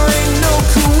 Sure ain't no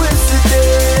coincidence.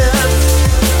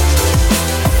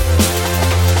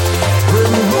 We're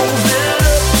moving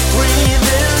up,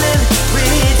 breathing in,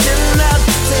 reaching out,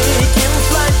 taking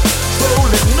flight,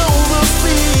 rolling over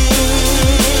feet.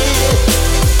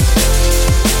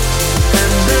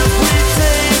 And if we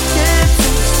take it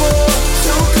too far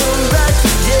to come back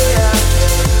again,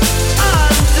 I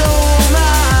don't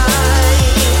mind.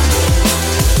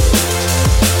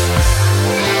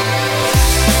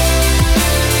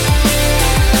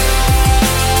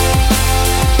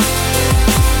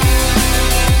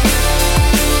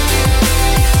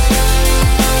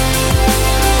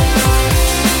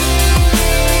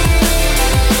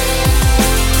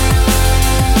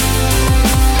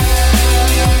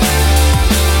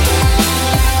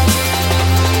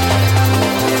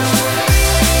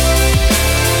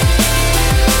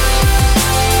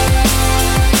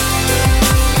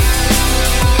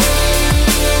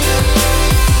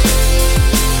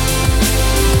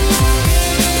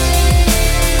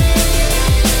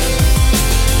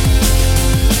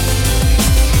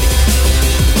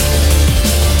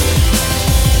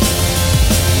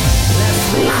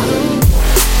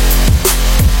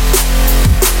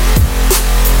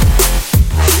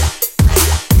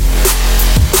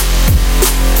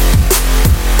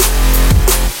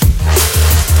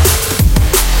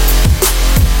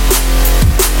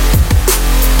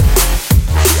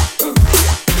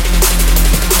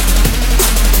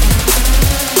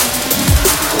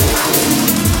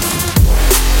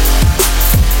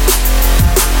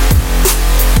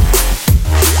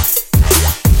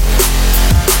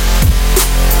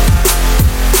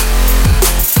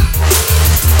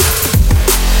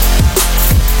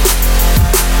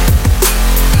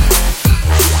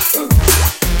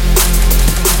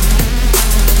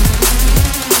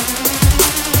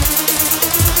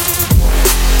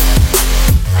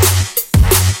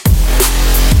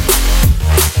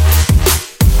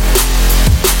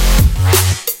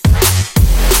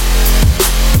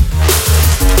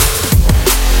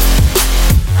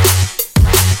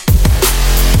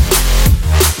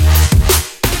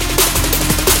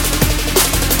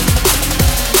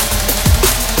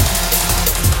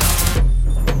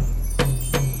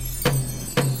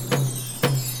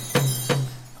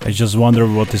 I just wonder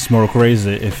what is more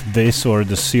crazy, if this or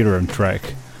the Serum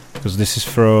track, because this is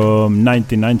from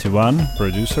 1991,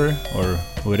 producer, or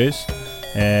who it is,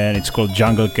 and it's called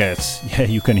Jungle Cats. Yeah,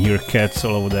 you can hear cats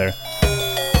all over there,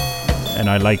 and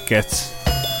I like cats.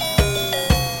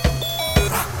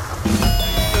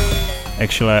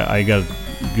 Actually, I got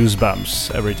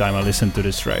goosebumps every time I listen to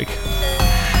this track.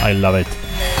 I love it.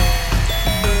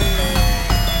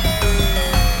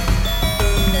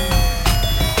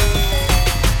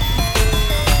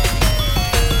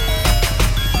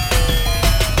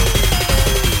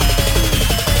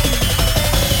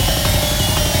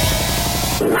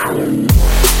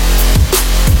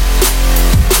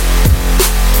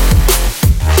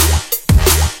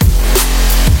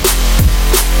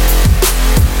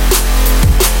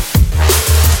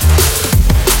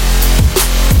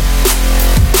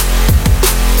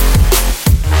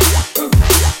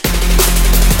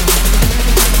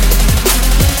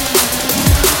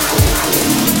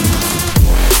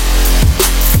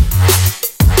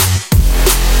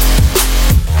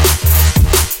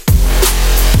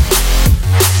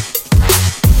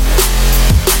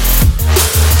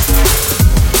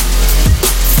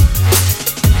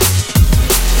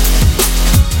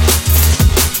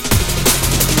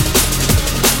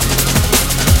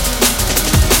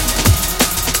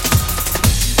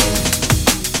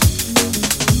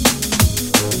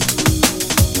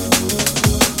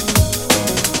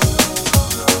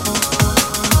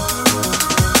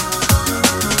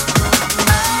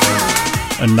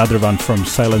 another one from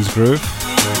Silence Groove.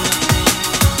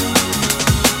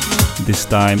 This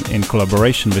time in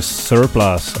collaboration with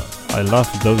Surplus. I love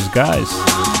those guys.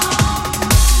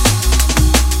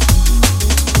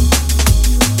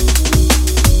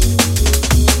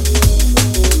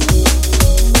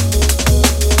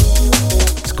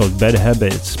 It's called Bad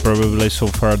Habits, probably so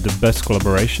far the best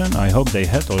collaboration. I hope they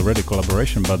had already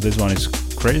collaboration, but this one is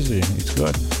crazy, it's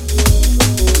good.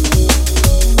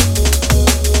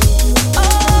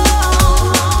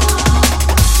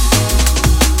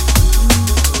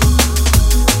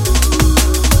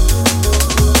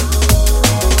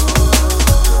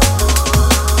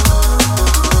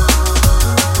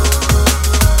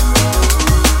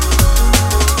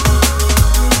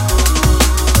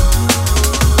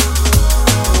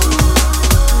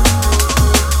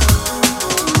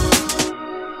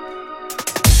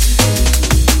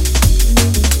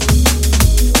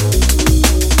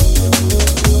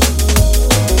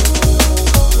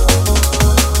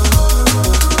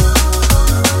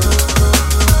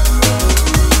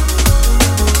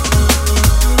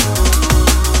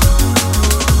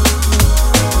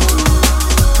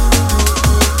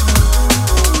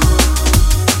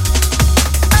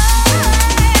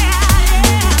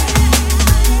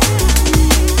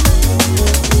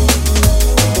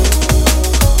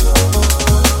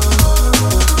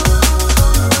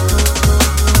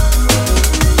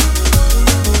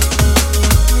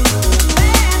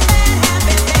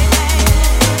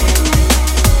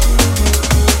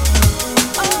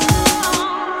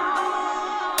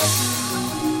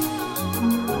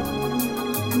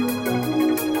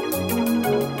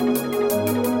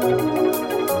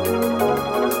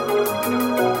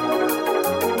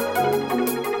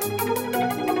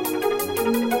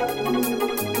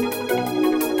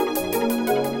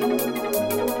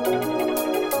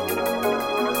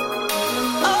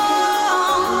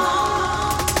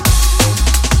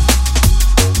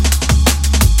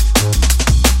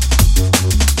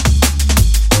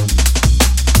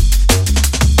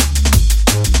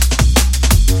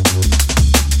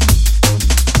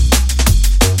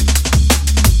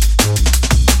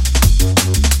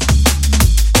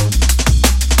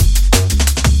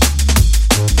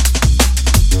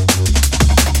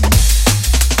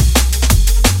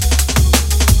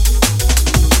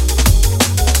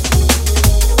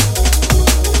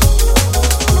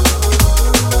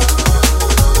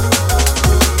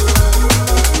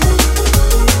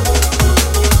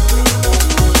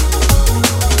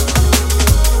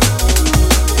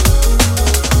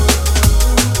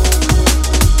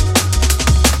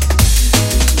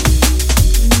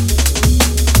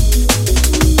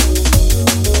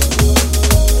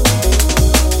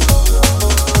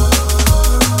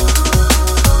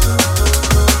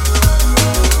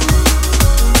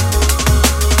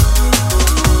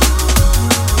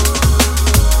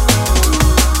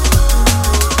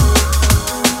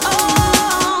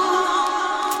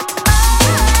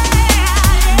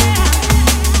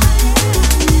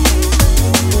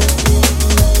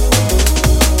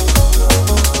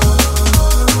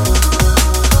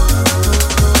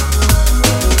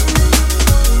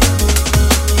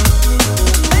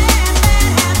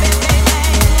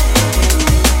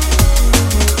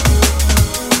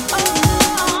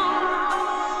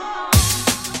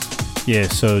 Yeah,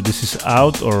 so this is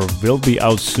out or will be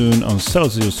out soon on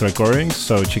Celsius Recordings,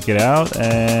 so check it out.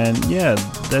 And yeah,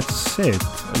 that's it.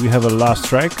 We have a last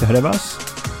track ahead of us.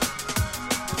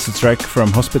 It's a track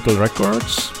from Hospital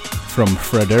Records from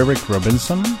Frederick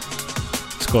Robinson.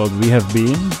 It's called We Have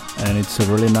Been, and it's a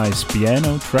really nice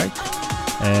piano track.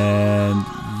 And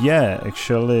yeah,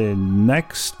 actually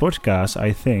next podcast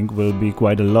I think will be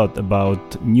quite a lot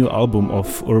about new album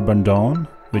of Urban Dawn,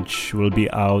 which will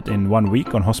be out in 1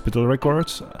 week on Hospital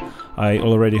Records. I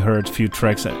already heard few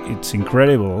tracks. It's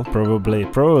incredible. Probably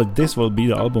this will be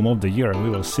the album of the year. We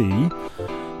will see.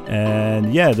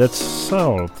 And yeah, that's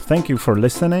all. Thank you for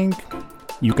listening.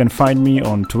 You can find me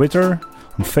on Twitter,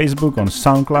 on Facebook, on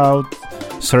SoundCloud.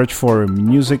 Search for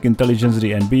Music Intelligence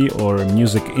DNB or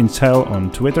Music Intel on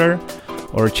Twitter.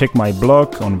 Or check my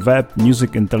blog on web,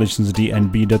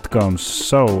 musicintelligencednb.com.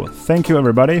 So, thank you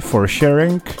everybody for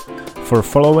sharing, for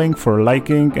following, for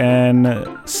liking, and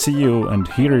see you and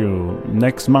hear you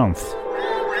next month.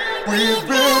 We've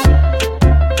been